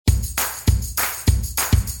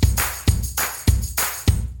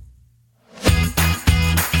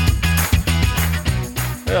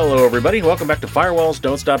everybody. Welcome back to Firewalls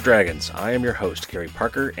Don't Stop Dragons. I am your host, Gary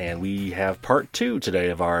Parker, and we have part 2 today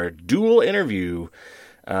of our dual interview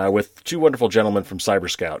with two wonderful gentlemen from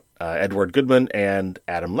CyberScout, Edward Goodman and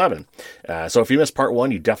Adam Levin. So if you missed part 1,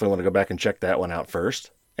 you definitely want to go back and check that one out first.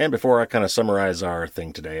 And before I kind of summarize our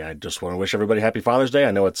thing today, I just want to wish everybody Happy Father's Day.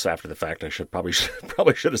 I know it's after the fact. I probably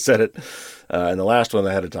should have said it in the last one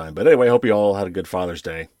ahead of time. But anyway, I hope you all had a good Father's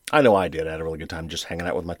Day. I know I did. I had a really good time just hanging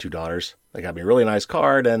out with my two daughters. They got me a really nice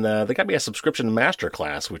card, and they got me a subscription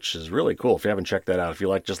masterclass, which is really cool. If you haven't checked that out, if you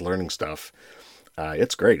like just learning stuff,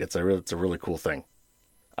 it's great. It's a really cool thing.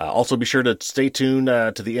 Also, be sure to stay tuned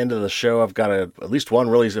to the end of the show. I've got at least one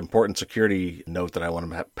really important security note that I want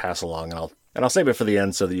to pass along, and I'll save it for the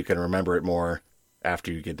end so that you can remember it more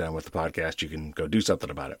after you get done with the podcast. You can go do something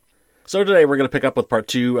about it. So today we're going to pick up with part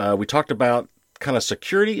 2. We talked about kind of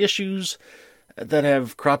security issues that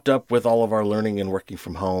have cropped up with all of our learning and working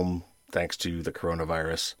from home thanks to the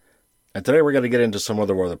coronavirus. And today we're going to get into some of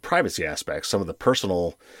the privacy aspects, some of the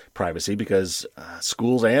personal privacy, because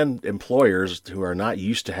schools and employers who are not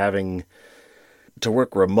used to having to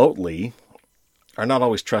work remotely are not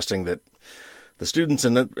always trusting that the students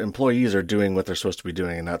and the employees are doing what they're supposed to be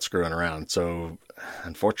doing and not screwing around. So,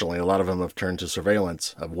 unfortunately, a lot of them have turned to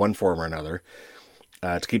surveillance of one form or another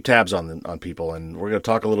to keep tabs on people. And we're going to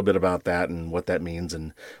talk a little bit about that and what that means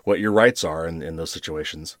and what your rights are in those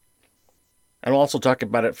situations. And we'll also talk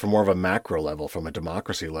about it from more of a macro level, from a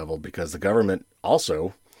democracy level, because the government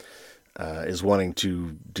also is wanting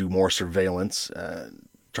to do more surveillance,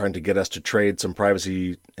 trying to get us to trade some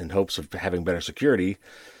privacy in hopes of having better security.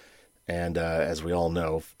 And as we all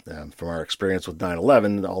know from our experience with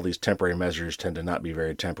 9/11, all these temporary measures tend to not be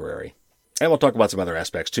very temporary. And we'll talk about some other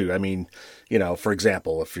aspects too. I mean, for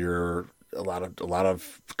example, if you're a lot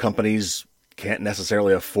of companies can't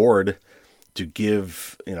necessarily afford to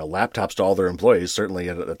give laptops to all their employees, certainly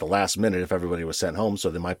at the last minute if everybody was sent home. So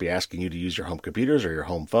they might be asking you to use your home computers or your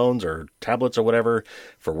home phones or tablets or whatever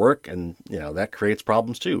for work, and that creates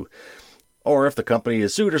problems too. Or if the company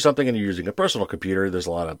is sued or something and you're using a personal computer, there's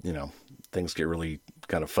a lot of, things get really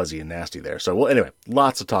kind of fuzzy and nasty there. So, anyway,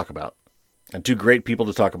 lots to talk about. And two great people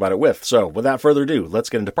to talk about it with. So, without further ado, let's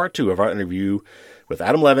get into part 2 of our interview with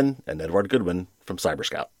Adam Levin and Edward Goodman from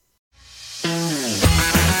CyberScout.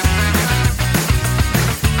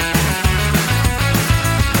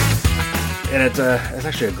 And it's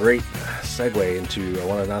actually a great segue into, I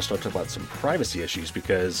want to now start talking about some privacy issues,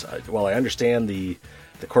 because while I understand the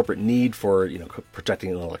corporate need for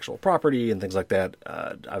protecting intellectual property and things like that,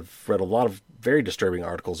 I've read a lot of very disturbing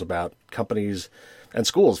articles about companies and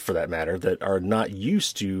schools, for that matter, that are not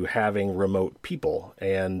used to having remote people,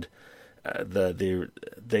 and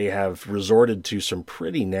they have resorted to some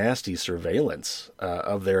pretty nasty surveillance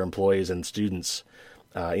of their employees and students.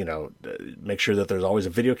 Make sure that there's always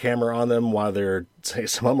a video camera on them while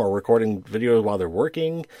some of them are recording video while they're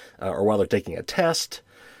working or while they're taking a test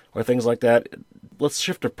or things like that. Let's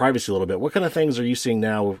shift to privacy a little bit. What kind of things are you seeing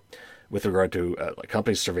now with regard to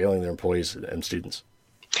companies surveilling their employees and students?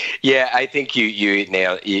 Yeah, I think you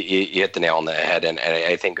hit the nail on the head, and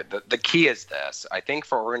I think the key is this. I think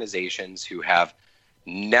for organizations who have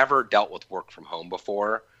never dealt with work from home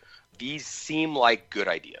before, these seem like good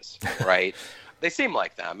ideas, right? They seem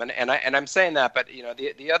like them, and I'm saying that, but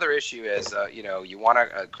the other issue is you want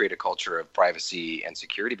to create a culture of privacy and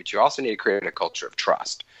security, but you also need to create a culture of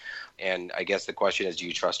trust. And I guess the question is, do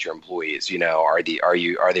you trust your employees? Are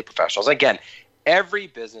they professionals? Again, every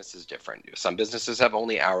business is different. Some businesses have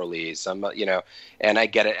only hourly, some, and I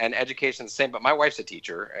get it. And education's the same, but my wife's a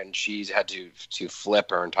teacher, and she's had to flip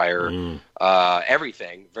her entire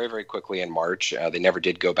everything very, very quickly in March. They never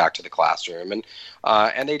did go back to the classroom,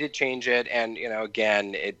 and they did change it. And,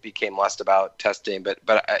 again, it became less about testing, but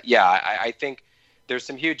I think there's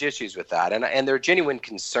some huge issues with that. And there are genuine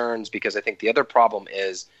concerns, because I think the other problem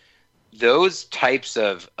is those types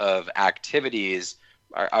of activities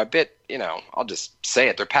are a bit, I'll just say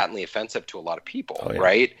it, they're patently offensive to a lot of people,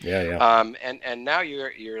 right? Yeah. And now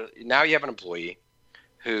you have an employee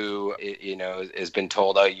who, has been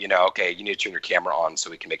told, okay, you need to turn your camera on so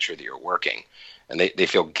we can make sure that you're working. And they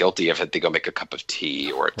feel guilty if they go make a cup of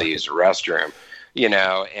tea or if they use a restroom,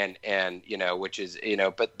 which is,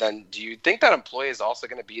 but then do you think that employee is also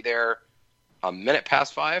going to be there a minute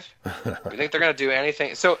past 5? Do you think they're going to do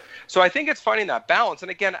anything? So I think it's finding that balance.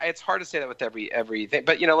 And again, it's hard to say that with everything.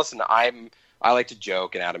 But listen, I like to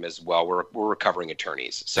joke, and Adam as well. We're recovering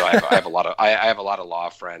attorneys, so I have a lot of law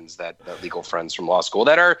friends, that legal friends from law school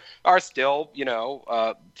that are still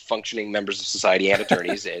functioning members of society and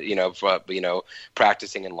attorneys,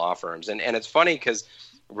 practicing in law firms. And it's funny because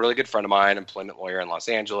a really good friend of mine, employment lawyer in Los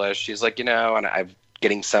Angeles, she's like, and I've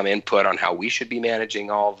getting some input on how we should be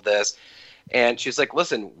managing all of this. And she's like,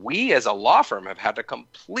 listen, we as a law firm have had to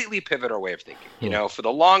completely pivot our way of thinking. You know, for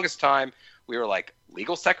the longest time, we were like,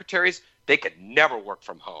 legal secretaries, they could never work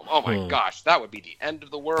from home. Oh my gosh, that would be the end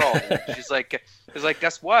of the world. And she's like,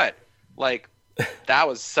 guess what? Like, that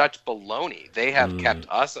was such baloney. They have kept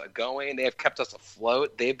us going. They have kept us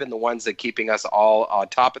afloat. They've been the ones that keeping us all on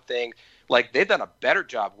top of things. Like, they've done a better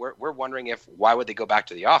job. We're wondering why would they go back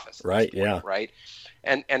to the office? Right. Point, yeah. Right.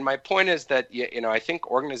 And my point is that, I think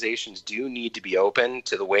organizations do need to be open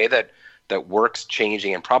to the way that work's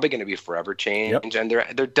changing and probably going to be forever change. Yep. And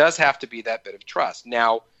there does have to be that bit of trust.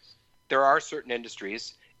 Now, there are certain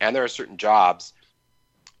industries and there are certain jobs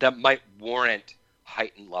that might warrant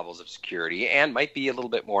heightened levels of security and might be a little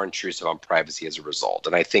bit more intrusive on privacy as a result.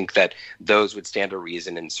 And I think that those would stand to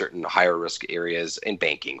reason in certain higher risk areas in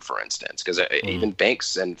banking, for instance, because even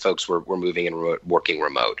banks and folks were moving and working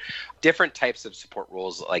remote. Different types of support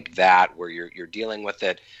roles like that where you're dealing with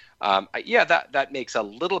it. That makes a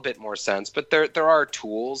little bit more sense. But there are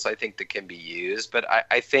tools, I think, that can be used. But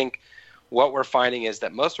I think what we're finding is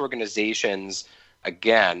that most organizations,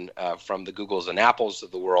 again, from the Googles and Apples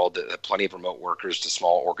of the world, plenty of remote workers to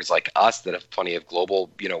small orgs like us that have plenty of global,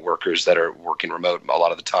 workers that are working remote a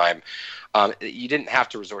lot of the time. You didn't have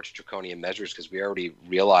to resort to draconian measures because we already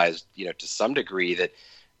realized, to some degree that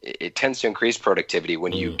it tends to increase productivity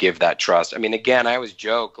when you give that trust. I mean, again, I always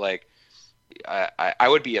joke, like, I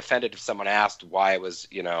would be offended if someone asked why I was,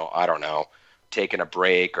 I don't know, taking a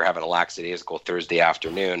break or having a lackadaisical Thursday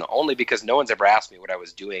afternoon, only because no one's ever asked me what I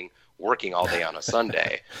was doing working all day on a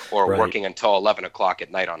Sunday or working until 11 o'clock at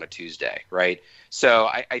night on a Tuesday, right? So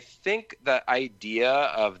I think the idea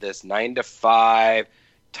of this 9 to 5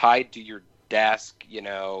 tied to your desk,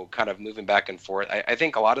 kind of moving back and forth, I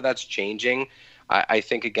think a lot of that's changing. I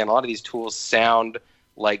think, again, a lot of these tools sound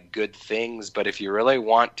like good things, but if you really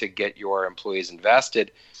want to get your employees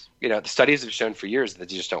invested, the studies have shown for years that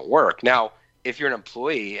they just don't work. Now, if you're an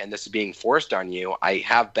employee and this is being forced on you, I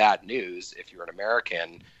have bad news. If you're an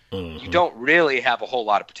American, you don't really have a whole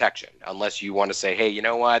lot of protection unless you want to say, hey, you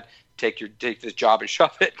know what? Take this job and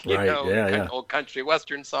shove it. Old country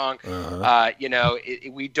western song.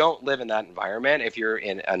 We don't live in that environment. If you're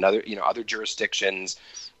in other jurisdictions,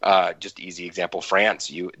 just easy example,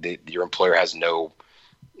 France, your employer has no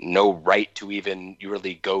right to even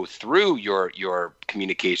really go through your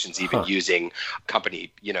communications, even using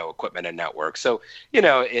company, equipment and network. So,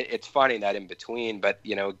 it's finding that in between. But,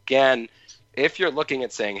 again, if you're looking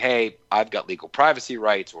at saying, hey, I've got legal privacy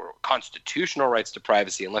rights or constitutional rights to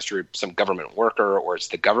privacy, unless you're some government worker or it's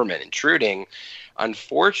the government intruding,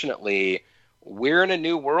 unfortunately, we're in a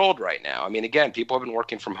new world right now. I mean, again, people have been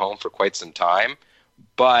working from home for quite some time,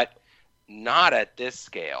 but not at this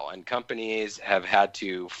scale. And companies have had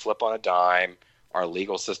to flip on a dime. Our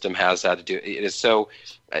legal system has had to do it. So,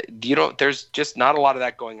 there's just not a lot of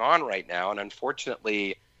that going on right now. And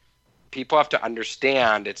unfortunately, people have to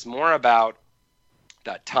understand it's more about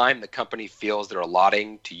that time the company feels they're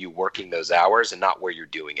allotting to you working those hours and not where you're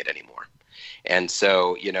doing it anymore. And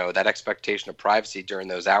so, that expectation of privacy during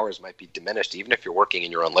those hours might be diminished, even if you're working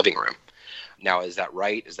in your own living room. Now, is that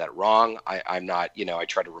right? Is that wrong? I'm not, I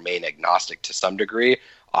try to remain agnostic to some degree.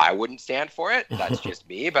 I wouldn't stand for it. That's just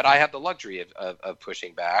me, but I have the luxury of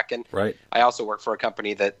pushing back. And I also work for a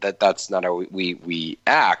company that's not how we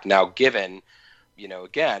act. Now, given,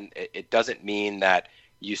 again, it doesn't mean that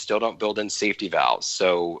you still don't build in safety valves.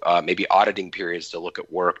 So maybe auditing periods to look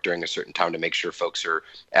at work during a certain time to make sure folks are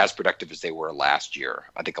as productive as they were last year.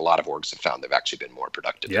 I think a lot of orgs have found they've actually been more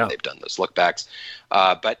productive when they've done those look backs.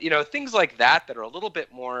 But, things like that are a little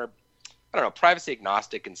bit more, privacy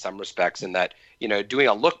agnostic in some respects, in that, doing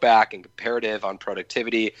a look back and comparative on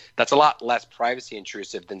productivity, that's a lot less privacy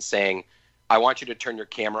intrusive than saying, I want you to turn your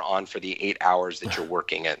camera on for the 8 hours that you're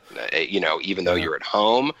working at, even though you're at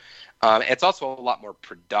home. It's also a lot more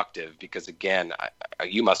productive because, again,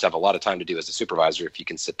 you must have a lot of time to do as a supervisor if you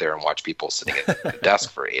can sit there and watch people sitting at the desk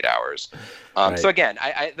for 8 hours. So, again,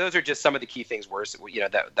 those are just some of the key things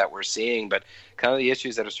that we're seeing, but kind of the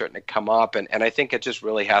issues that are starting to come up. And I think it just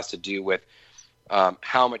really has to do with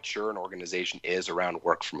how mature an organization is around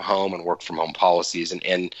work from home and work from home policies.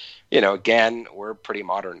 And again, we're a pretty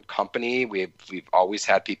modern company. We've always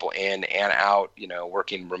had people in and out,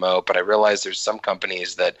 working remote. But I realize there's some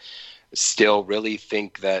companies that still really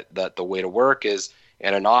think that the way to work is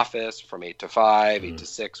in an office from 8 to 5, 8 to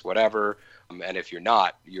 6, whatever. And if you're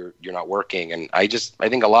not working. And I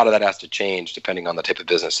think a lot of that has to change depending on the type of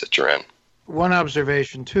business that you're in. One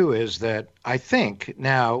observation, too, is that I think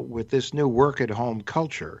now with this new work-at-home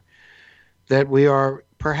culture that we are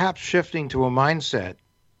perhaps shifting to a mindset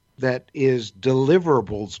that is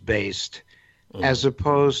deliverables based as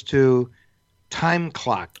opposed to time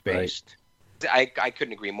clock based. I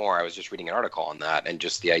couldn't agree more. I was just reading an article on that, and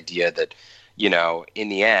just the idea that, you know, in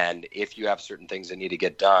the end, if you have certain things that need to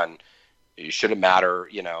get done, it shouldn't matter,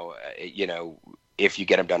 if you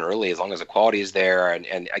get them done early, as long as the quality is there.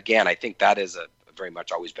 And again, I think that is a very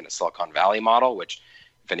much always been a Silicon Valley model, which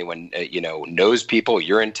if anyone, knows people,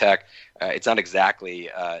 you're in tech, it's not exactly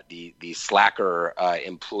the slacker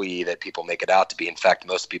employee that people make it out to be. In fact,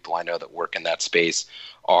 most people I know that work in that space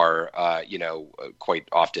are, quite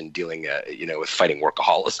often dealing, with fighting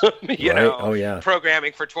workaholism, Oh, yeah.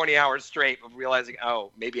 Programming for 20 hours straight, of realizing,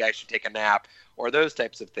 oh, maybe I should take a nap, or those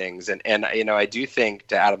types of things. And I do think,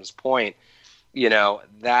 to Adam's point,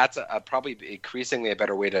 that's probably increasingly a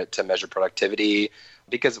better way to measure productivity,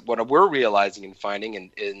 because what we're realizing and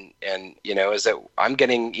finding is that I'm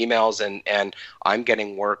getting emails and I'm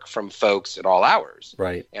getting work from folks at all hours.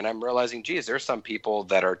 Right. And I'm realizing, geez, there's some people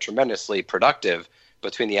that are tremendously productive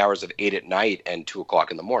between the hours of 8 p.m. and 2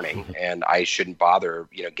 o'clock in the morning. And I shouldn't bother,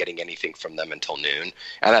 getting anything from them until noon.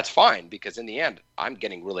 And that's fine, because in the end, I'm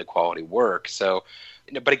getting really quality work. So,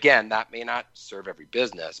 but again, that may not serve every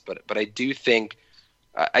business, but I do think,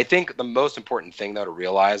 I think the most important thing, though, to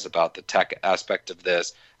realize about the tech aspect of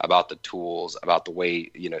this, about the tools, about the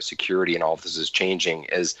way, security and all of this is changing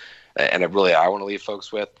is, and I want to leave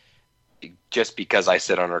folks with, just because I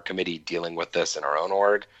sit on our committee dealing with this in our own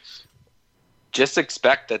org, just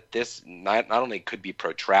expect that this not only could be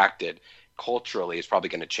protracted, culturally is probably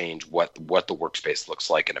going to change what the workspace looks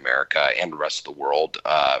like in America and the rest of the world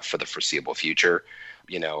for the foreseeable future.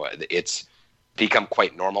 It's become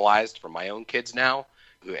quite normalized for my own kids now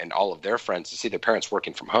and all of their friends to see their parents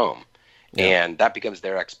working from home. Yeah. And that becomes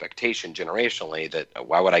their expectation generationally, that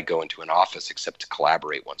why would I go into an office except to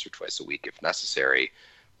collaborate once or twice a week if necessary,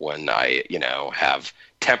 when I, have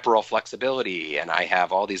temporal flexibility and I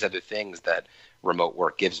have all these other things that remote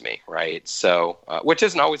work gives me, right? So, which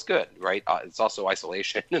isn't always good, right? It's also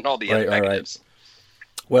isolation and all the other negatives.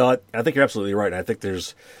 Right. Well, I think you're absolutely right. I think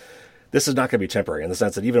this is not going to be temporary, in the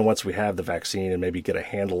sense that even once we have the vaccine and maybe get a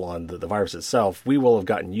handle on the virus itself, we will have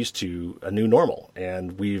gotten used to a new normal.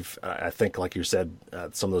 And we've, I think, like you said,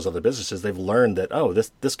 some of those other businesses, they've learned that,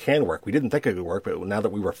 this can work. We didn't think it could work, but now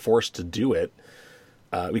that we were forced to do it,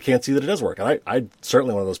 we can't see that it does work. And I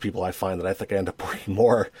certainly one of those people. I find that I think I end up working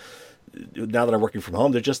more now that I'm working from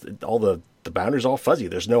home. They're just all the boundaries are all fuzzy.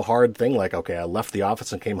 There's no hard thing like, okay, I left the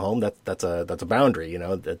office and came home. That's a boundary.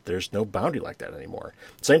 That there's no boundary like that anymore.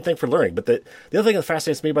 Same thing for learning. But the other thing that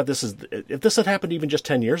fascinates me about this is, if this had happened even just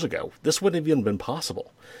 10 years ago, this wouldn't have even been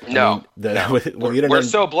possible. No, with the internet, we're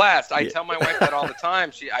so blessed. I tell my wife that all the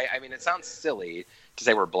time. I mean, it sounds silly to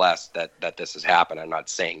say we're blessed that this has happened. I'm not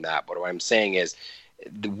saying that, but what I'm saying is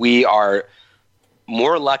we are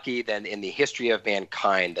more lucky than in the history of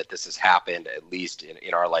mankind that this has happened, at least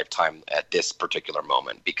in our lifetime at this particular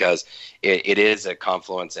moment, because it is a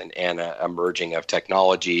confluence and a merging of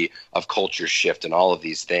technology, of culture shift, and all of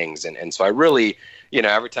these things. And so I really,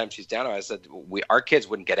 every time she's down, I said, our kids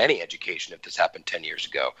wouldn't get any education if this happened 10 years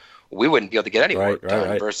ago. We wouldn't be able to get any work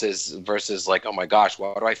done. Versus like, oh my gosh,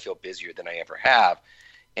 why do I feel busier than I ever have?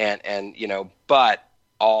 And but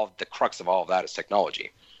all the crux of all of that is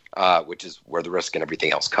technology. Which is where the risk and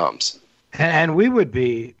everything else comes. And we would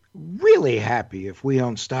be really happy if we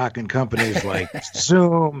owned stock in companies like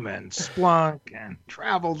Zoom and Splunk and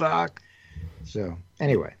TravelDoc. So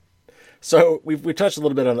anyway. So we touched a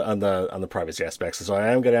little bit on the privacy aspects. So I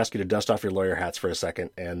am going to ask you to dust off your lawyer hats for a second.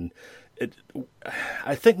 And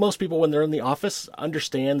I think most people, when they're in the office,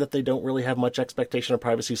 understand that they don't really have much expectation of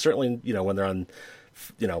privacy. Certainly, when they're on,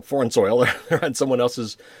 foreign soil, they're on someone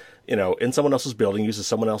else's, in someone else's building, uses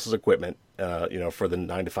someone else's equipment, for the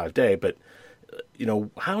 9 to 5 day. But,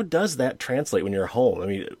 how does that translate when you're home? I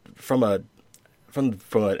mean, from an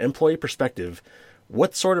employee perspective,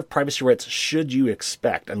 what sort of privacy rights should you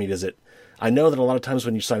expect? I mean, I know that a lot of times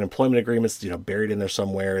when you sign employment agreements, buried in there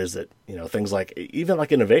somewhere is that, things like, even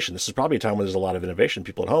like innovation. This is probably a time when there's a lot of innovation,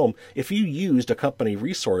 people at home. If you used a company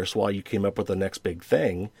resource while you came up with the next big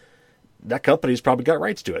thing, that company's probably got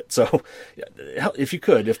rights to it. So if you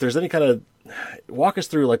could, if there's any kind of, walk us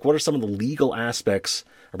through, like, what are some of the legal aspects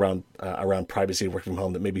around privacy and working from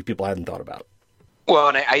home that maybe people hadn't thought about? Well,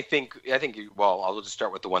 and I think, I'll just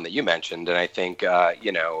start with the one that you mentioned. And I think,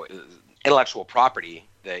 intellectual property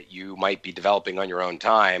that you might be developing on your own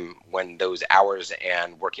time, when those hours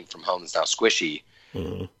and working from home is now squishy,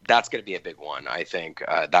 that's going to be a big one. I think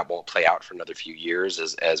that won't play out for another few years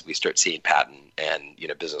as we start seeing patent and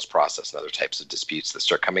business process and other types of disputes that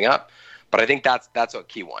start coming up. But I think that's a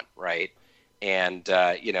key one, right? And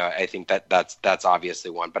I think that's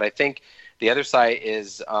obviously one. But I think the other side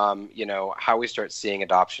is how we start seeing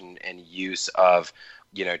adoption and use of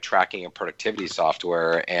tracking and productivity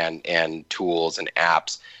software and tools and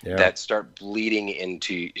apps that start bleeding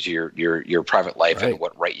into your private life and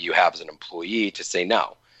what right you have as an employee to say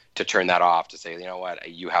no, to turn that off, to say, you know what,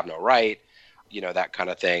 you have no right, that kind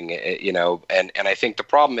of thing, and I think the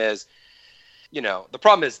problem is,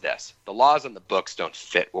 this: the laws on the books don't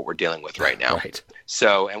fit what we're dealing with right now. Right.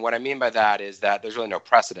 So, and what I mean by that is that there's really no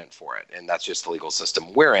precedent for it, and that's just the legal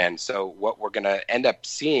system we're in. So what we're going to end up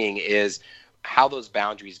seeing is how those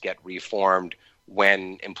boundaries get reformed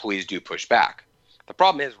when employees do push back. The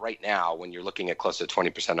problem is right now, when you're looking at close to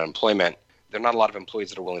 20% unemployment, there are not a lot of employees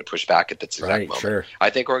that are willing to push back at this exact moment. Sure. I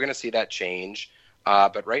think we're going to see that change.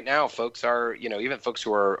 But right now, folks are, even folks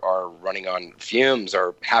who are running on fumes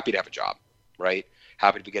are happy to have a job, right?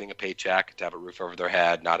 Happy to be getting a paycheck, to have a roof over their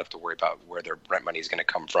head, not have to worry about where their rent money is going to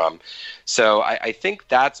come from. So I think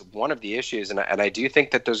that's one of the issues. And I do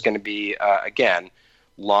think that there's going to be, again,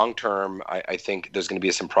 long term, I think there's going to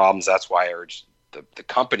be some problems. That's why I urge the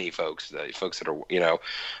company folks, the folks that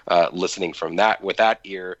are listening from that with that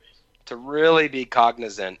ear, to really be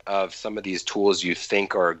cognizant of some of these tools you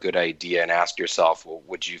think are a good idea, and ask yourself, well,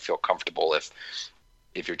 would you feel comfortable if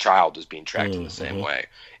your child was being tracked in the same way?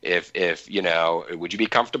 If would you be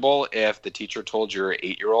comfortable if the teacher told your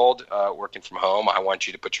 8-year-old working from home, I want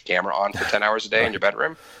you to put your camera on for 10 hours a day in your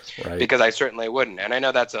bedroom? Right. Because I certainly wouldn't. And I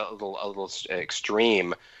know that's a little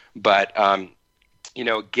extreme, but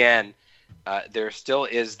again, there still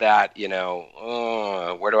is that,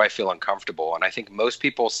 where do I feel uncomfortable? And I think most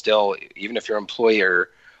people still, even if your employer,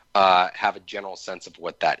 have a general sense of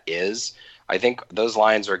what that is. I think those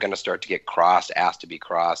lines are going to start to get asked to be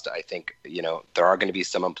crossed. I think, there are going to be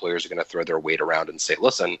some employers who are going to throw their weight around and say,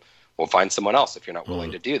 listen, we'll find someone else if you're not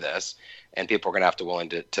willing to do this. And people are going to have to willing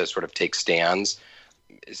to sort of take stands.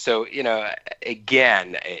 So,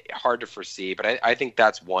 again, hard to foresee, but I think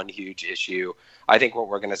that's one huge issue. I think what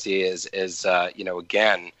we're going to see is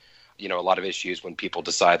again, a lot of issues when people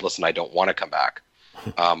decide, listen, I don't want to come back.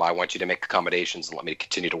 I want you to make accommodations and let me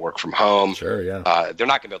continue to work from home. Sure, yeah. They're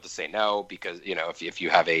not going to be able to say no because, if you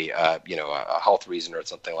have a health reason or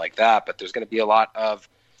something like that, but there's going to be a lot of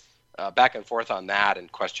back and forth on that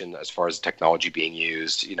and question as far as technology being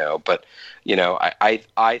used, but,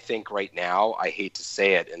 I think right now, I hate to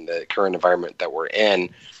say it, in the current environment that we're in,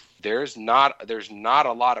 there's not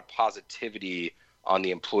a lot of positivity on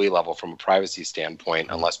the employee level from a privacy standpoint,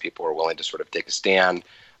 unless people are willing to sort of take a stand,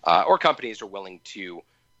 or companies are willing to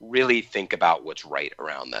really think about what's right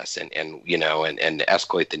around this and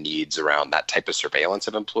escalate the needs around that type of surveillance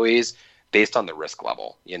of employees based on the risk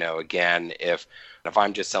level. Again, if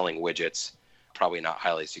I'm just selling widgets, probably not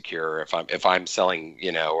highly secure. If I'm selling,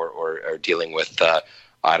 or dealing with,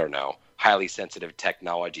 highly sensitive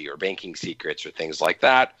technology or banking secrets or things like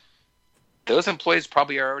that, those employees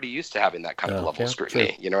probably are already used to having that kind of level of scrutiny.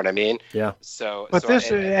 Sure. You know what I mean? Yeah.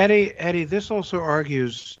 Eddie, this also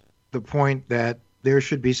argues the point that there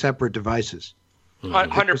should be separate devices.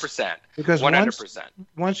 100%. Because 100%.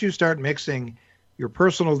 Once you start mixing your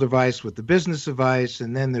personal device with the business device,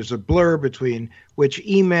 and then there's a blur between which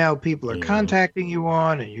email people are contacting you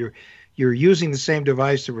on, and you're using the same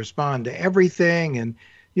device to respond to everything. And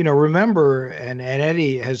remember, and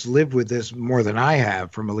Eddie has lived with this more than I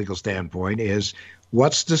have from a legal standpoint, is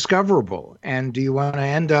what's discoverable. And do you want to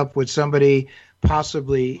end up with somebody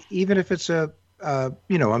possibly, even if it's a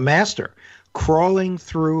master, crawling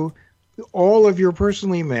through all of your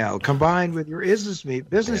personal email combined with your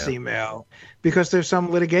business email because there's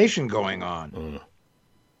some litigation going on.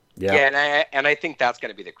 Yeah, and I think that's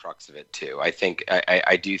going to be the crux of it too.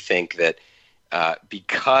 I do think that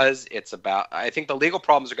because it's about, I think the legal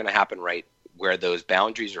problems are going to happen right where those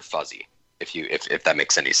boundaries are fuzzy, if that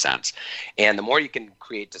makes any sense. And the more you can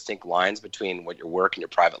create distinct lines between what your work and your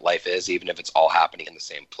private life is, even if it's all happening in the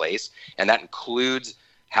same place, and that includes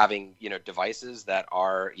having devices that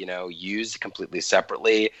are used completely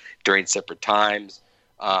separately during separate times.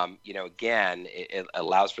 Again, it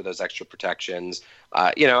allows for those extra protections.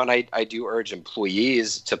 And I do urge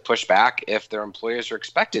employees to push back if their employers are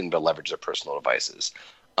expecting them to leverage their personal devices.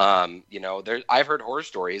 I've heard horror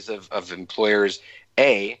stories of employers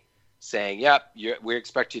saying, "Yep, we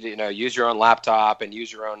expect you to use your own laptop and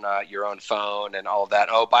use your own phone and all of that.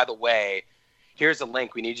 Oh, by the way, here's a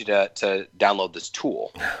link. We need you to download this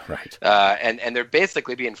tool." Right. And they're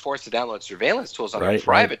basically being forced to download surveillance tools on their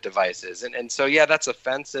private devices. And so, that's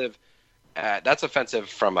offensive. That's offensive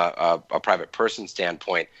from a private person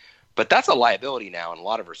standpoint. But that's a liability now in a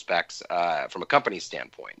lot of respects from a company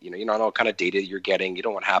standpoint. You don't know what kind of data you're getting. You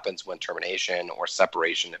don't know what happens when termination or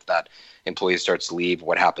separation, if that employee starts to leave,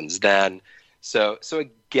 what happens then. So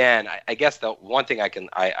again, I guess the one thing that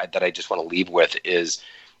I just want to leave with is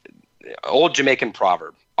old Jamaican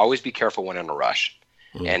proverb: always be careful when in a rush.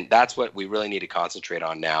 Mm. And that's what we really need to concentrate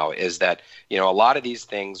on now. Is that a lot of these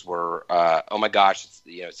things were, oh my gosh, it's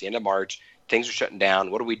the end of March. Things are shutting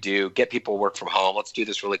down. What do we do? Get people work from home. Let's do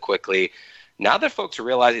this really quickly. Now that folks are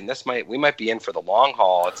realizing we might be in for the long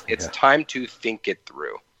haul, it's time to think it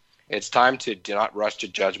through. It's time to do not rush to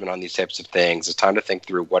judgment on these types of things. It's time to think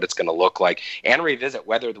through what it's going to look like and revisit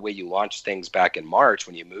whether the way you launched things back in March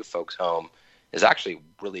when you moved folks home is actually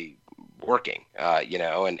really working,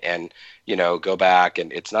 and go back.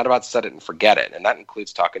 And it's not about set it and forget it. And that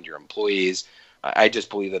includes talking to your employees. I just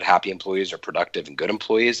believe that happy employees are productive and good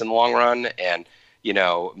employees in the long run. And,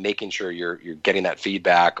 making sure you're getting that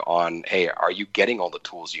feedback on, hey, are you getting all the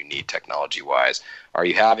tools you need technology wise? Are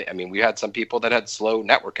you we had some people that had slow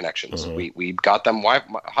network connections. Mm-hmm. We got them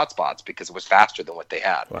hotspots because it was faster than what they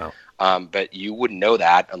had. Wow. But you wouldn't know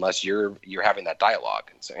that unless you're having that dialogue.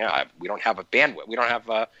 And so, we don't have a bandwidth. We don't have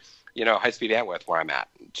high-speed bandwidth where I'm at,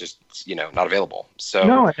 just, not available. So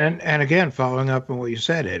no, and again, following up on what you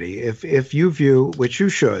said, Eddie, if you view, which you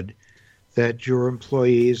should, that your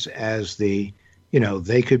employees as the,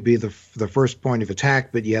 they could be the first point of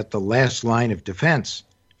attack, but yet the last line of defense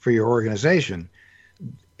for your organization,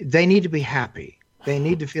 they need to be happy. They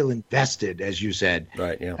need to feel invested, as you said.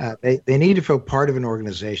 Right. Yeah. They need to feel part of an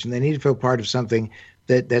organization. They need to feel part of something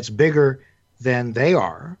that's bigger than they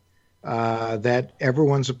are. That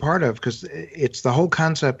everyone's a part of, because it's the whole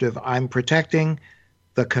concept of I'm protecting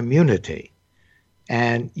the community.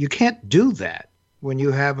 And you can't do that when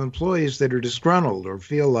you have employees that are disgruntled or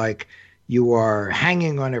feel like you are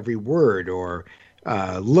hanging on every word or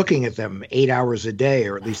looking at them 8 hours a day,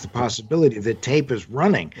 or at least the possibility that tape is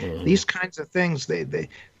running. Mm-hmm. These kinds of things,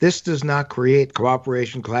 this does not create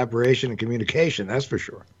cooperation, collaboration, and communication, that's for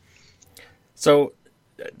sure. So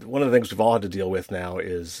one of the things we've all had to deal with now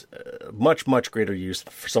is much, much greater use.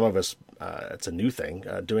 For some of us, it's a new thing,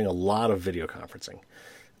 doing a lot of video conferencing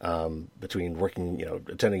between working,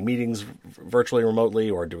 attending meetings virtually, remotely,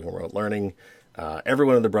 or doing remote learning.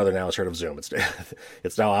 Everyone and their brother now has heard of Zoom.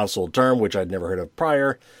 It's now a household term, which I'd never heard of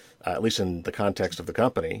prior, at least in the context of the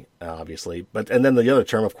company, obviously. And then the other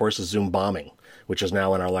term, of course, is Zoom bombing, which is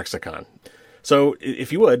now in our lexicon. So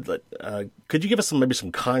if you would, could you give us maybe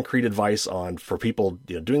some concrete advice for people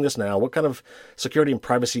doing this now? What kind of security and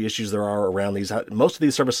privacy issues there are around these? Most of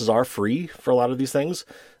these services are free for a lot of these things.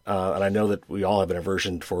 And I know that we all have an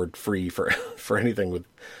aversion toward free for anything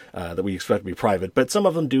that we expect to be private. But some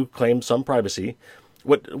of them do claim some privacy.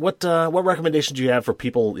 What recommendations do you have for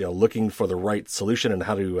people looking for the right solution and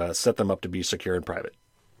how to set them up to be secure and private?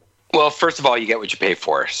 Well, first of all, you get what you pay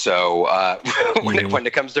for. So when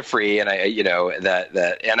it comes to free, and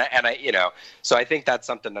so I think that's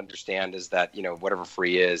something to understand is that whatever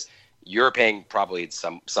free is, you're paying probably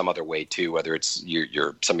some other way too, whether it's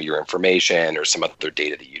your some of your information or some other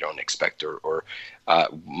data that you don't expect or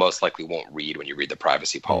most likely won't read when you read the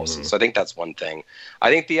privacy policy. Mm-hmm. So I think that's one thing. I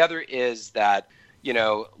think the other is that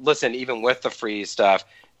listen, even with the free stuff,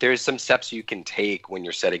 there's some steps you can take when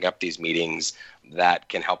you're setting up these meetings that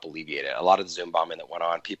can help alleviate it. A lot of the Zoom bombing that went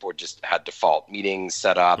on, people just had default meetings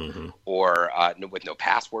set up mm-hmm. or with no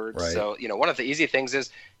passwords. Right. So, one of the easy things is,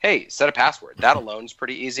 hey, set a password. That alone is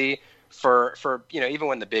pretty easy for even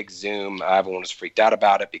when the big Zoom, everyone was freaked out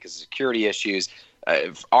about it because of security issues.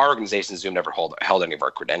 Our organization, Zoom, never held any of our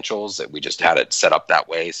credentials. We just had it set up that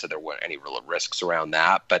way, so there weren't any real risks around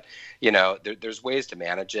that. But, there's ways to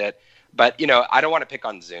manage it. But, I don't want to pick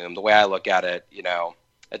on Zoom. The way I look at it,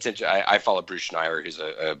 it's interesting. I follow Bruce Schneier, who's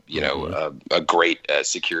a great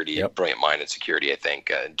security, yep. brilliant mind in security, I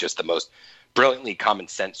think, just the most brilliantly common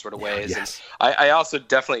sense sort of ways. Yes. And I also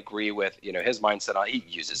definitely agree with, his mindset on, he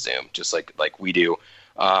uses Zoom just like we do.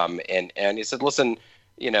 And he said, listen,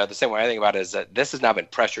 the same way I think about it is that this has now been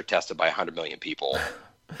pressure tested by 100 million people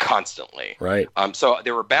constantly. Right. So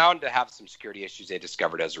they were bound to have some security issues they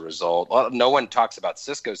discovered as a result. Well, no one talks about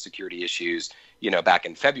Cisco's security issues, back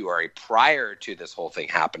in February prior to this whole thing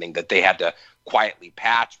happening that they had to quietly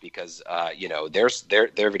patch because, their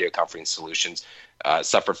video conferencing solutions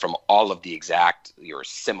suffered from all of the exact or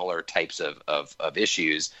similar types of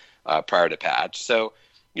issues prior to patch. So,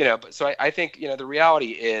 so I think, the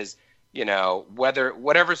reality is,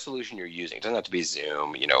 whatever solution you're using, it doesn't have to be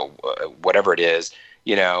Zoom, whatever it is,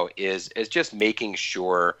 is just making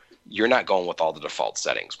sure you're not going with all the default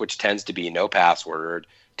settings, which tends to be no password,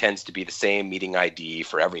 tends to be the same meeting ID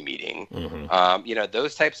for every meeting.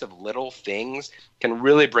 Those types of little things can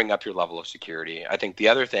really bring up your level of security. I think the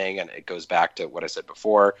other thing, and it goes back to what I said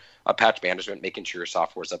before, patch management, making sure your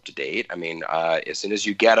software is up to date. I mean, as soon as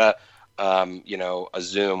you get a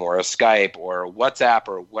Zoom or a Skype or a WhatsApp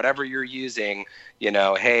or whatever you're using,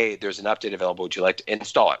 hey, there's an update available. Would you like to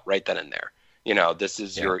install it right then and there? This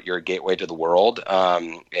is your gateway to the world.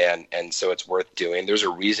 And so it's worth doing. There's a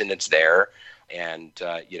reason it's there. And,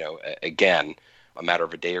 again, a matter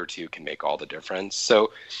of a day or two can make all the difference.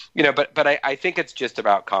 So, but I think it's just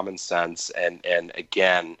about common sense. And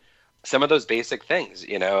again, some of those basic things,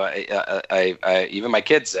 I even my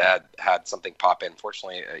kids had something pop in.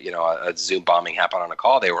 Fortunately, a Zoom bombing happened on a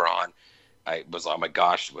call they were on. I was, oh my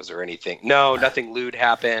gosh, was there anything? No, nothing lewd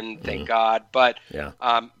happened, thank God. But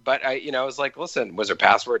I was like, listen, was there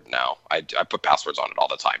password? No, I put passwords on it all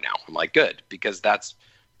the time now. I'm like, good, because that's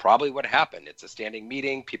probably what happened. It's a standing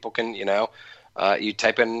meeting. People can, you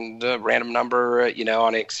type in the random number,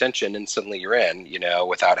 on an extension, and suddenly you're in,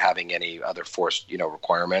 without having any other forced,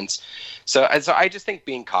 requirements. So I just think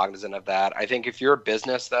being cognizant of that. I think if you're a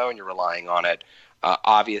business though, and you're relying on it,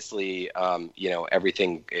 obviously,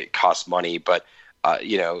 everything, it costs money, but,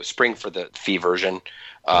 spring for the fee version.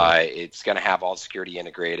 It's going to have all security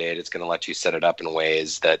integrated. It's going to let you set it up in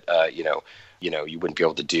ways that, you wouldn't be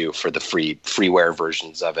able to do for the freeware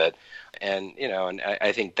versions of it. And, and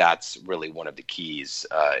I think that's really one of the keys,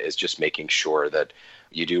 is just making sure that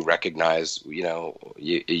you do recognize,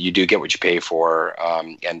 you do get what you pay for,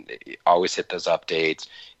 and always hit those updates,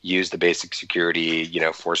 use the basic security,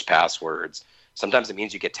 force passwords. Sometimes it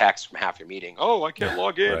means you get text from half your meeting. Oh, I can't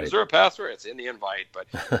log in. Right. Is there a password? It's in the invite, but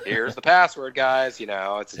here's the password, guys.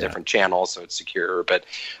 It's a different channel, so it's secure. But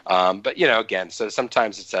again, so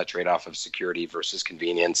sometimes it's that trade-off of security versus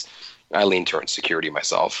convenience. I lean towards security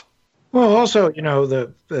myself. Well, also,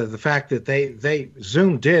 the fact that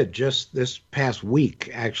Zoom did just this past week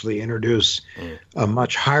actually introduce a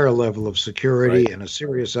much higher level of security and a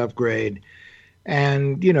serious upgrade.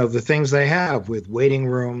 And, the things they have with waiting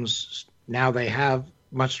rooms. Now they have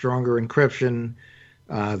much stronger encryption.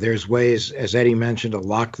 There's ways, as Eddie mentioned, to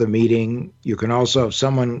lock the meeting. You can also, if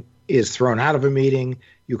someone is thrown out of a meeting,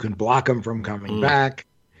 you can block them from coming back.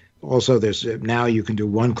 Also, now you can do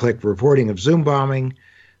one-click reporting of Zoom bombing.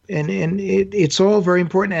 And it's all very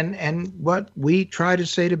important. And what we try to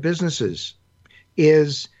say to businesses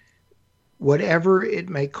is whatever it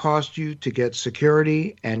may cost you to get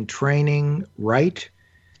security and training right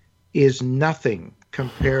is nothing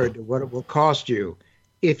compared to what it will cost you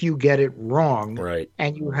if you get it wrong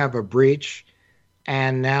and you have a breach,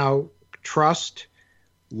 and now trust,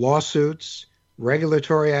 lawsuits,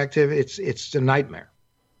 regulatory activity, it's a nightmare.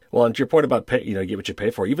 Well, and to your point about get what you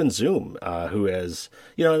pay for, even Zoom, who has,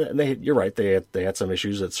 you're right, they had some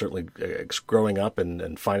issues that certainly growing up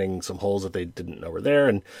and finding some holes that they didn't know were there,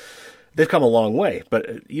 and they've come a long way.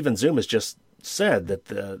 But even Zoom has just said that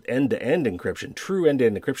the end-to-end encryption, true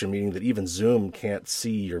end-to-end encryption, meaning that even Zoom can't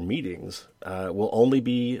see your meetings, will only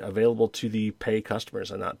be available to the pay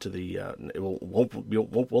customers and not to the. It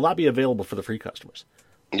will not be available for the free customers.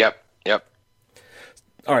 Yep.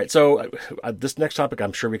 All right, so this next topic,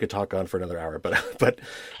 I'm sure we could talk on for another hour, but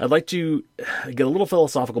I'd like to get a little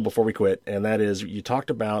philosophical before we quit, and that is, you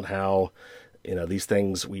talked about how these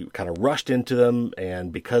things, we kind of rushed into them,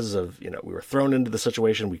 and because of, we were thrown into the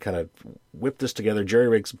situation, we kind of whipped this together,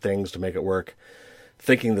 jerry-rigged some things to make it work,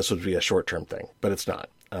 thinking this would be a short-term thing, but it's not.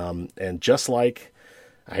 And just like,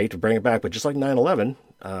 I hate to bring it back, but just like 9/11,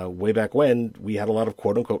 way back when, we had a lot of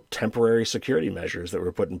quote-unquote temporary security measures that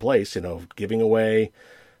were put in place, giving away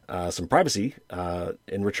some privacy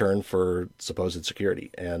in return for supposed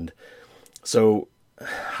security. And so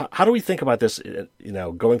how do we think about this,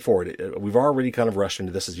 going forward? We've already kind of rushed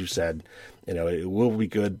into this, as you said. It will be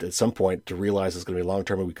good at some point to realize it's going to be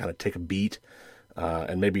long-term, and we kind of take a beat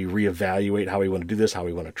and maybe reevaluate how we want to do this, how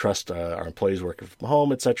we want to trust our employees working from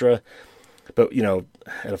home, etc. But,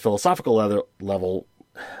 at a philosophical level,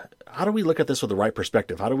 how do we look at this with the right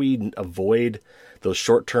perspective? How do we avoid those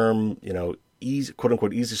short-term, easy,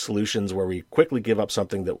 quote-unquote, easy solutions where we quickly give up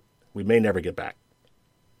something that we may never get back?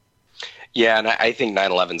 Yeah, and I think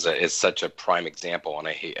 9/11 is such a prime example, and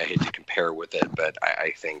I hate to compare with it, but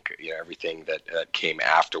I think everything that came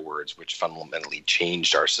afterwards, which fundamentally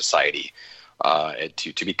changed our society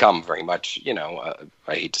to become very much, I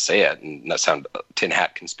hate to say it, and not sound tin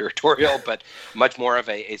hat conspiratorial, but much more of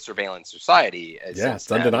a surveillance society. Yeah, it's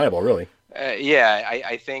undeniable, really.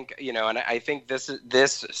 I think, and I think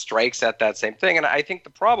this strikes at that same thing, and I think the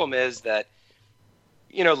problem is that,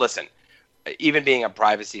 listen. Even being a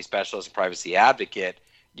privacy specialist, privacy advocate,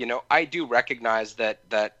 I do recognize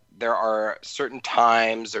that there are certain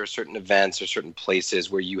times or certain events or certain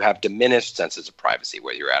places where you have diminished senses of privacy,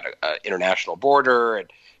 whether you're at an international border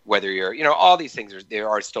and whether you're, all these things they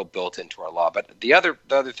are still built into our law. But the other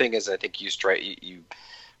thing is, I think you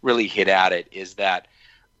really hit at it, is that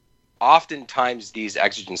oftentimes these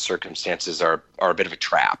exigent circumstances are a bit of a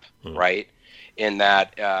trap, right? In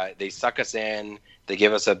that they suck us in. They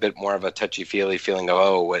give us a bit more of a touchy-feely feeling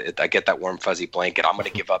of, I get that warm, fuzzy blanket. I'm going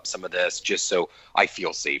to give up some of this just so I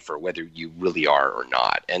feel safer, whether you really are or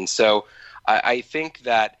not. And so I think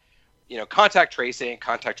that, contact tracing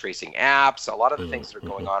apps, a lot of the things that are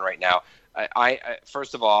going on right now, I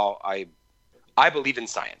first of all, I believe in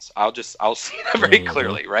science. I'll see that very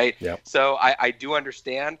clearly, right? Yep. So I do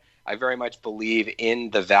understand. I very much believe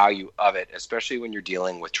in the value of it, especially when you're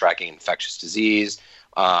dealing with tracking infectious disease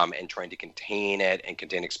and trying to contain it and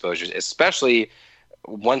contain exposures, especially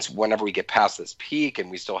whenever we get past this peak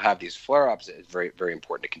and we still have these flare-ups. It's very, very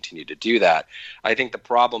important to continue to do that. I think the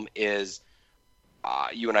problem is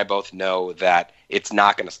you and I both know that it's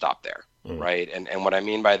not going to stop there, right? And what I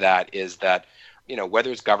mean by that is that,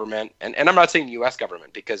 whether it's government, and I'm not saying U.S.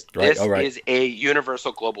 government, because this is a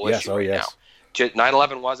universal global issue right now.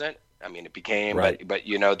 9/11 wasn't. I mean, it became, but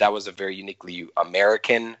that was a very uniquely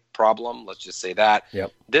American problem. Let's just say that.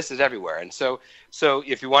 Yep. This is everywhere. And so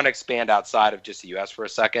if you want to expand outside of just the U.S. for a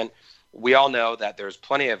second, we all know that there's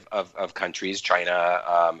plenty of countries, China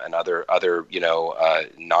and other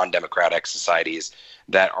non-democratic societies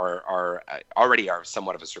that are already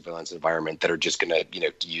somewhat of a surveillance environment that are just going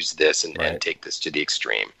to use this and take this to the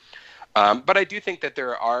extreme. But I do think that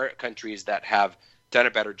there are countries that have done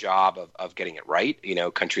a better job of getting it right.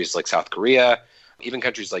 Countries like South Korea, even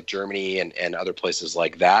countries like Germany and other places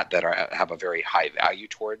like that have a very high value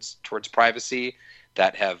towards privacy,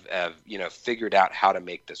 that have figured out how to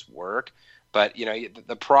make this work. But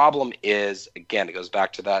the problem is, again, it goes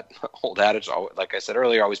back to that old adage, like I said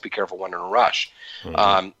earlier, always be careful when in a rush.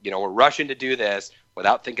 We're rushing to do this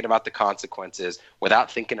without thinking about the consequences, without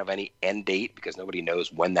thinking of any end date, because nobody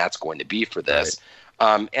knows when that's going to be for this.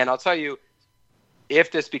 And I'll tell you, if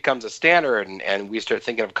this becomes a standard and we start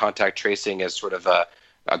thinking of contact tracing as sort of a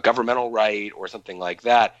governmental right or something like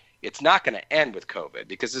that, it's not going to end with COVID,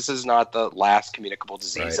 because this is not the last communicable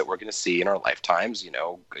disease that we're going to see in our lifetimes.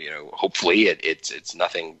 Hopefully it's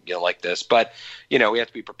nothing like this, but we have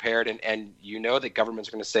to be prepared, and that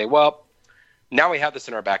government's going to say, well, now we have this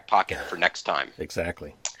in our back pocket for next time.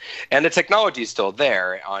 Exactly. And the technology is still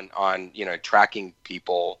there on tracking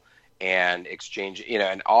people and exchange,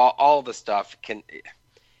 and all the stuff can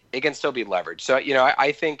still be leveraged. So,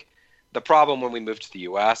 I think the problem when we move to the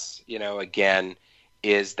U.S., again,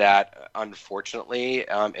 is that unfortunately,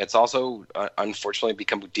 it's also unfortunately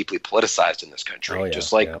become deeply politicized in this country,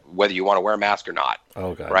 just like whether you want to wear a mask or not.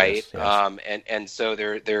 Oh, God, right. Yes. And so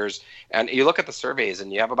there's you look at the surveys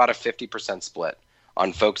and you have about a 50% split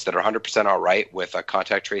on folks that are 100% all right with a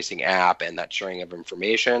contact tracing app and that sharing of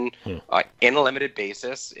information in a limited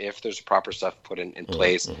basis if there's proper stuff put in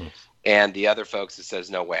place. And the other folks that says,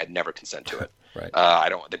 no way, I'd never consent to it. I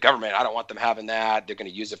don't want them having that. They're going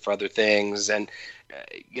to use it for other things. And,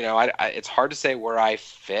 it's hard to say where I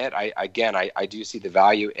fit. I do see the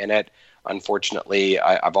value in it. Unfortunately,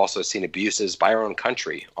 I've also seen abuses by our own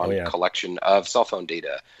country on collection of cell phone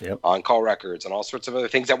data, on call records, and all sorts of other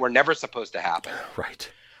things that were never supposed to happen. Right.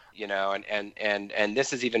 And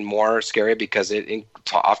this is even more scary because it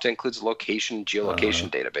often includes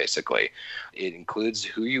geolocation data. Basically, it includes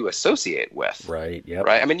who you associate with. Right. Yep.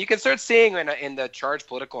 Right. I mean, you can start seeing in the charged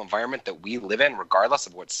political environment that we live in, regardless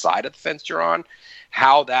of what side of the fence you're on,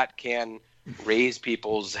 how that can raise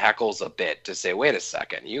people's hackles a bit to say, wait a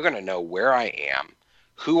second, you're going to know where I am,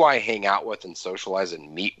 who I hang out with and socialize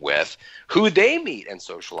and meet with, who they meet and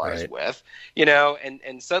socialize with,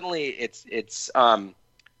 and suddenly it's not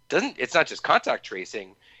just contact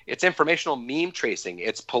tracing, it's informational meme tracing,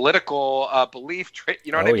 it's political belief, what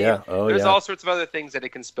I mean? There's all sorts of other things that it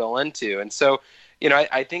can spill into. And so,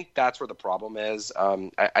 I think that's where the problem is.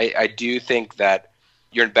 I do think that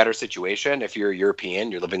you're in a better situation if you're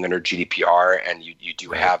European, you're living under GDPR, and you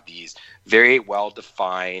do have these very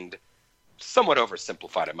well-defined, somewhat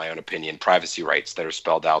oversimplified, in my own opinion, privacy rights that are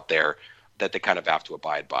spelled out there that they kind of have to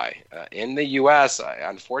abide by. In the U.S.,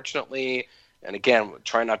 unfortunately, and again,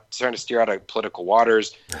 trying to steer out of political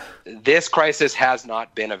waters, this crisis has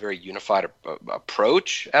not been a very unified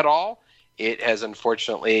approach at all. It has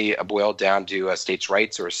unfortunately boiled down to a states'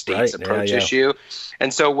 rights or a states' approach issue.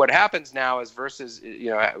 And so what happens now is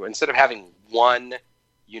instead of having one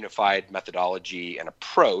unified methodology and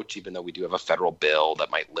approach, even though we do have a federal bill that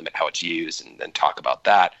might limit how it's used and talk about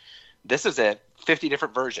that, This is 50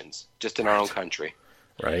 different versions just in our own country.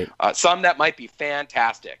 Right. Some that might be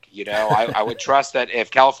fantastic. I would trust that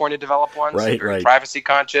if California developed one, very privacy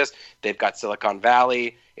conscious, they've got Silicon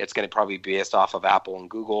Valley. It's going to probably be based off of Apple and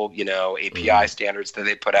Google, API standards that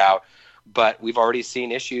they put out. But we've already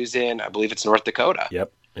seen issues in, I believe it's North Dakota.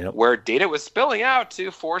 Yep. Where data was spilling out to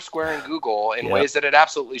Foursquare and Google in ways that it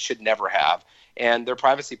absolutely should never have. And their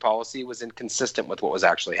privacy policy was inconsistent with what was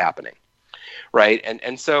actually happening. Right.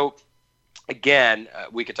 And so, again,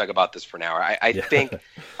 we could talk about this for an hour. I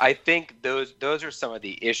think those are some of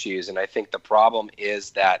the issues. And I think the problem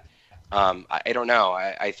is that, I don't know.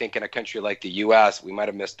 I think in a country like the U.S., we might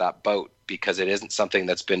have missed that boat because it isn't something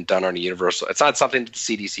that's been done on a universal. It's not something that the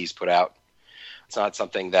CDC's put out. It's not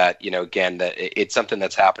something that, that it's something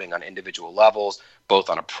that's happening on individual levels, both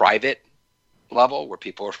on a private level where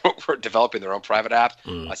people are developing their own private apps,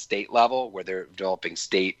 a state level where they're developing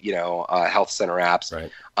state, health center apps.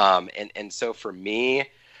 Right. And so for me,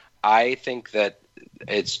 I think that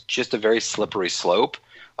it's just a very slippery slope.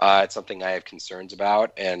 It's something I have concerns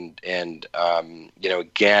about. And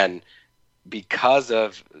again, because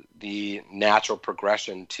of the natural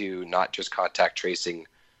progression to not just contact tracing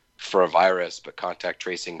for a virus, but contact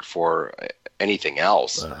tracing for anything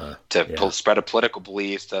else, spread of political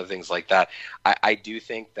beliefs, to things like that. I do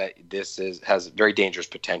think that this has very dangerous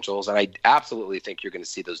potentials, and I absolutely think you're going to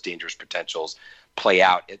see those dangerous potentials play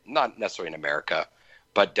out, not necessarily in America,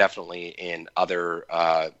 but definitely in other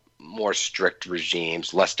more strict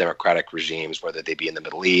regimes, less democratic regimes, whether they be in the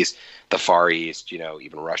Middle East, the Far East,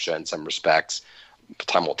 even Russia in some respects.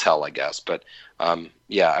 Time will tell, I guess. But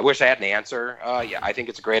I wish I had an answer. I think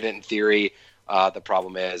it's great in theory. The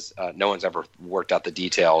problem is no one's ever worked out the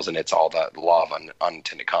details, and it's all the law of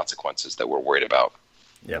unintended consequences that we're worried about.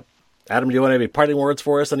 Yep. Adam, do you want any parting words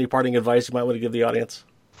for us? Any parting advice you might want to give the audience?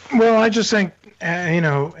 Well, I just think,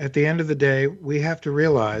 at the end of the day, we have to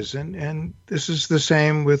realize, and this is the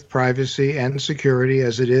same with privacy and security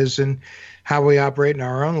as it is in how we operate in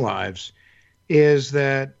our own lives, is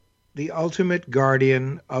that the ultimate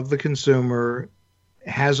guardian of the consumer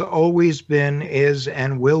has always been, is,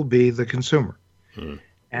 and will be the consumer.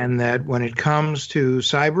 And that when it comes to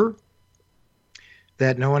cyber,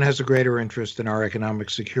 that no one has a greater interest in our economic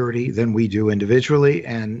security than we do individually,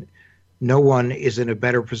 and no one is in a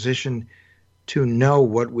better position to know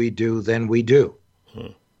what we do than we do.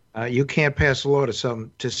 You can't pass a law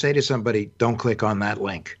to say to somebody, don't click on that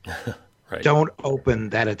link. Right. Don't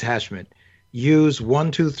open that attachment. Use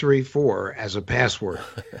 1, 2, 3, 4 as a password.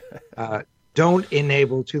 Don't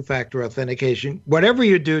enable two-factor authentication. Whatever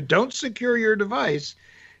you do, don't secure your device,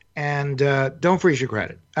 and don't freeze your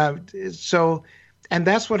credit. And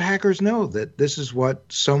that's what hackers know, that this is what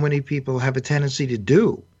so many people have a tendency to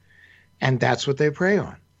do, and that's what they prey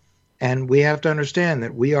on. And we have to understand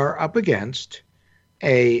that we are up against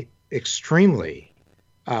a extremely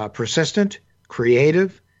persistent,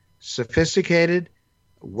 creative, sophisticated,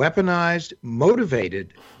 weaponized,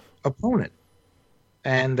 motivated opponent,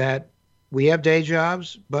 and that we have day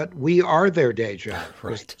jobs, but we are their day job.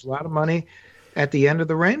 Right. There's a lot of money at the end of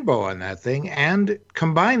the rainbow on that thing, and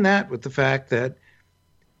combine that with the fact that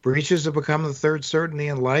breaches have become the third certainty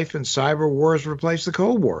in life, and cyber wars replace the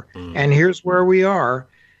Cold War. And here's where we are,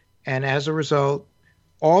 and as a result,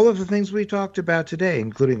 all of the things we talked about today,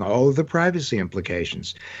 including all of the privacy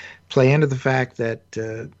implications, play into the fact that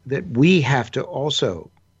that we have to also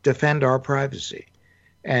defend our privacy,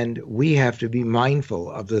 and we have to be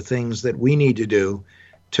mindful of the things that we need to do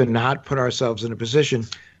to not put ourselves in a position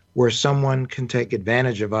where someone can take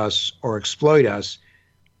advantage of us or exploit us.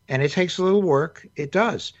 And it takes a little work. It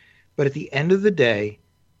does. But at the end of the day,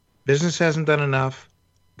 business hasn't done enough.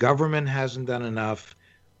 Government hasn't done enough.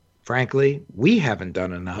 Frankly, we haven't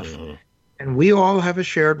done enough. And we all have a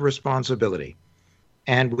shared responsibility.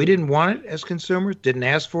 And we didn't want it as consumers, didn't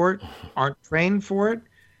ask for it, aren't trained for it.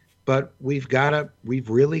 But we've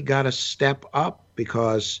really got to step up,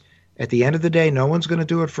 because at the end of the day, no one's going to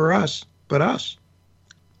do it for us but us.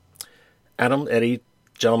 Adam, Eddie,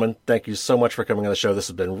 gentlemen, thank you so much for coming on the show. This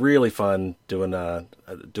has been really fun doing a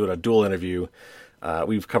dual interview.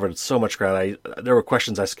 We've covered so much ground. There were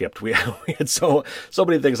questions I skipped. We had so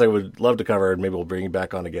many things I would love to cover, and maybe we'll bring you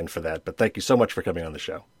back on again for that. But thank you so much for coming on the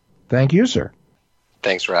show. Thank you, sir.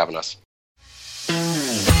 Thanks for having us.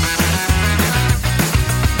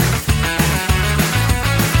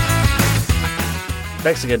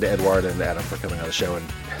 Thanks again to Edward and Adam for coming on the show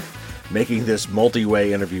and making this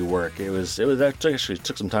multi-way interview work. It actually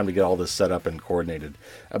took some time to get all this set up and coordinated,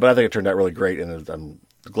 but I think it turned out really great, and I'm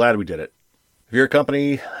glad we did it. If you're a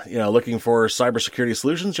company, looking for cybersecurity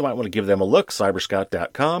solutions, you might want to give them a look.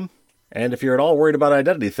 Cyberscout.com. And if you're at all worried about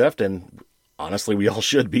identity theft, and honestly we all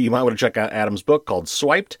should be, you might want to check out Adam's book called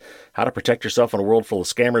Swiped, How to Protect Yourself in a World Full of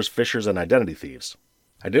Scammers, Phishers, and Identity Thieves.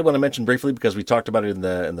 I did want to mention briefly, because we talked about it in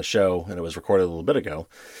the show, and it was recorded a little bit ago,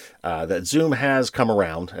 that Zoom has come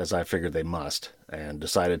around, as I figured they must, and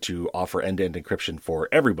decided to offer end-to-end encryption for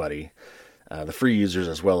everybody, the free users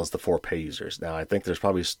as well as the for-pay users. Now, I think there's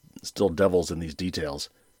probably still devils in these details,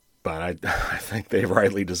 but I think they've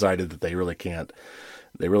rightly decided that they really can't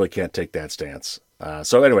take that stance.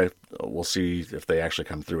 So anyway, we'll see if they actually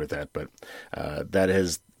come through with that, but that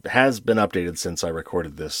has been updated since I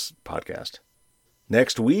recorded this podcast.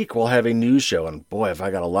 Next week, we'll have a news show, and boy, have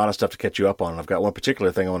I got a lot of stuff to catch you up on. I've got one particular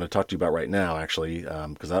thing I want to talk to you about right now, actually,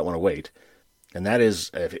 because I don't want to wait. And that is,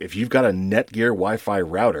 if you've got a Netgear Wi-Fi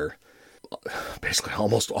router, basically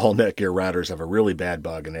almost all Netgear routers have a really bad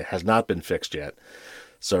bug, and it has not been fixed yet.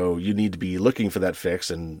 So you need to be looking for that fix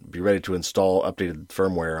and be ready to install updated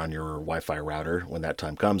firmware on your Wi-Fi router when that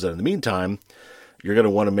time comes. And in the meantime, you're going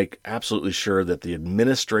to want to make absolutely sure that the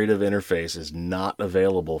administrative interface is not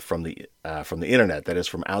available from the internet, that is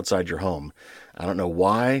from outside your home. I don't know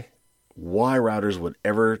why routers would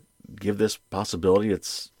ever give this possibility.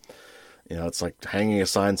 It's like hanging a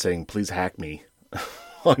sign saying, "Please hack me,"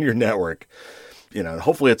 on your network.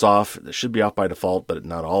 Hopefully it's off. It should be off by default, but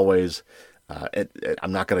not always.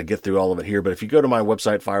 I'm not going to get through all of it here, but if you go to my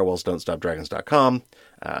website, firewallsdon'tstopdragons.com,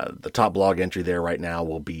 the top blog entry there right now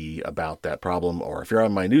will be about that problem. Or if you're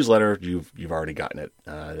on my newsletter, you've already gotten it.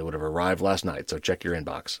 It would have arrived last night, so check your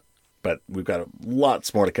inbox. But we've got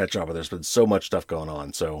lots more to catch up with. There's been so much stuff going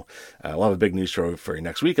on. So we'll have a big news show for you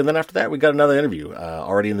next week. And then after that, we got another interview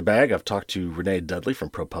already in the bag. I've talked to Renee Dudley from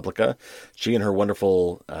ProPublica. She and her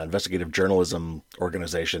wonderful investigative journalism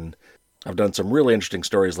organization have done some really interesting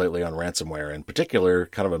stories lately on ransomware, in particular,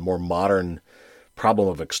 kind of a more modern problem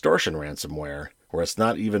of extortion ransomware, where it's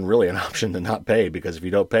not even really an option to not pay, because if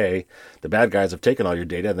you don't pay, the bad guys have taken all your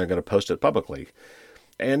data and they're going to post it publicly.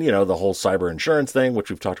 And, the whole cyber insurance thing,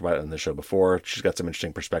 which we've talked about in the show before, she's got some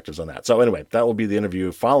interesting perspectives on that. So anyway, that will be the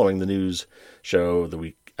interview following the news show the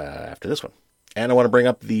week after this one. And I want to bring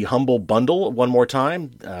up the Humble Bundle one more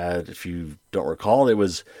time. If you don't recall, it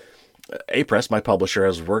was Apress, my publisher,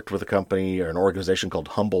 has worked with a company or an organization called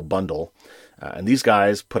Humble Bundle. And these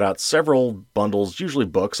guys put out several bundles, usually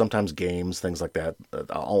books, sometimes games, things like that,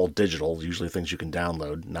 all digital, usually things you can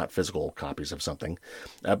download, not physical copies of something.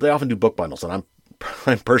 But they often do book bundles, and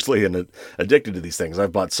I'm personally addicted to these things.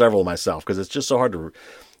 I've bought several myself because it's just so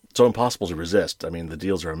impossible to resist. I mean, the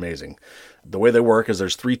deals are amazing. The way they work is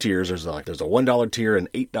there's 3 tiers. There's a $1 tier, an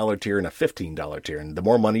 $8 tier, and a $15 tier. And the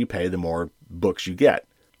more money you pay, the more books you get.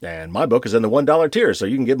 And my book is in the $1 tier, so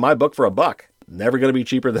you can get my book for $1. Never going to be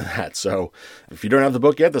cheaper than that. So if you don't have the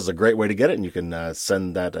book yet, this is a great way to get it, and you can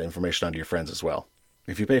send that information on to your friends as well.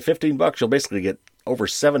 If you pay $15, you'll basically get over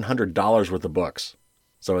 $700 worth of books.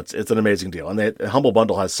 So it's an amazing deal. And the Humble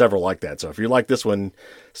Bundle has several like that. So if you like this one,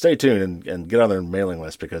 stay tuned and get on their mailing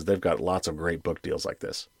list, because they've got lots of great book deals like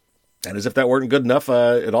this. And as if that weren't good enough,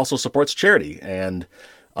 it also supports charity. And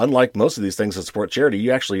unlike most of these things that support charity,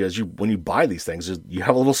 you actually, when you buy these things, you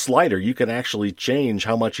have a little slider. You can actually change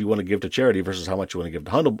how much you want to give to charity versus how much you want to give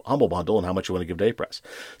to Humble Bundle and how much you want to give to Apress.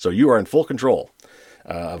 So you are in full control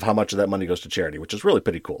of how much of that money goes to charity, which is really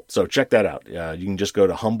pretty cool. So check that out. You can just go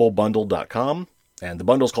to humblebundle.com, and the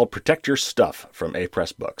bundle is called Protect Your Stuff from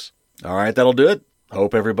Apress Books. All right, that'll do it.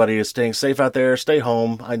 Hope everybody is staying safe out there. Stay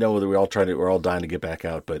home. I know that we're all dying to get back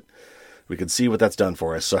out, but we can see what that's done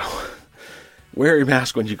for us. So wear your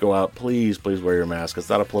mask when you go out. Please, please wear your mask. It's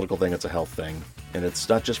not a political thing. It's a health thing. And it's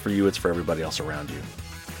not just for you. It's for everybody else around you.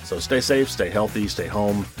 So stay safe, stay healthy, stay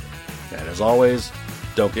home. And as always,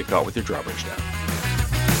 don't get caught with your drawbridge down.